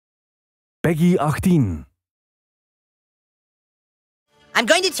Peggy 18. I'm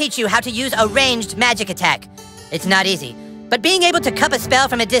going to teach you how to use a ranged magic attack. It's not easy, but being able to cup a spell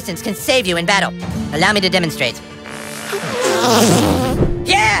from a distance can save you in battle. Allow me to demonstrate.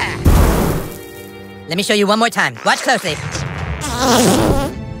 Yeah! Let me show you one more time. Watch closely.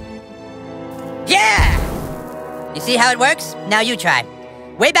 Yeah! You see how it works? Now you try.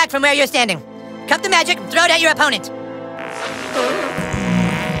 Way back from where you're standing. Cup the magic, throw it at your opponent.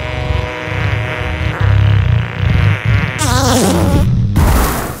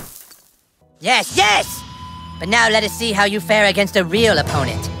 Yes, yes! But now let us see how you fare against a real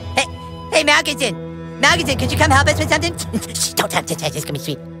opponent. Hey, Malkinson! Malkinson, could you come help us with something? Shh, don't touch it, it's gonna be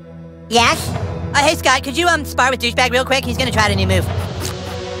sweet. Yes? Hey, Scott, could you, spar with Douchebag real quick? He's gonna try out a new move.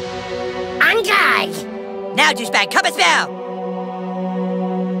 On guard! Now, Douchebag, cup a spell!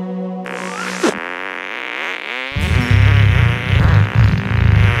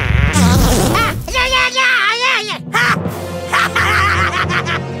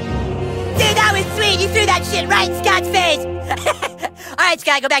 Dude, that was sweet! You threw that shit right in Scott's face! Alright,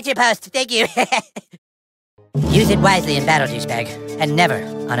 Scott, go back to your post. Thank you. Use it wisely in battle, Douchebag, and never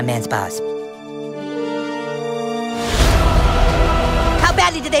on a man's boss. How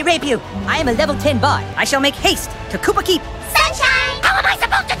badly did they rape you? I am a level 10 bot. I shall make haste to Koopa Keep. Sunshine! How am I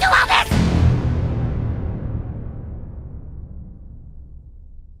supposed to do all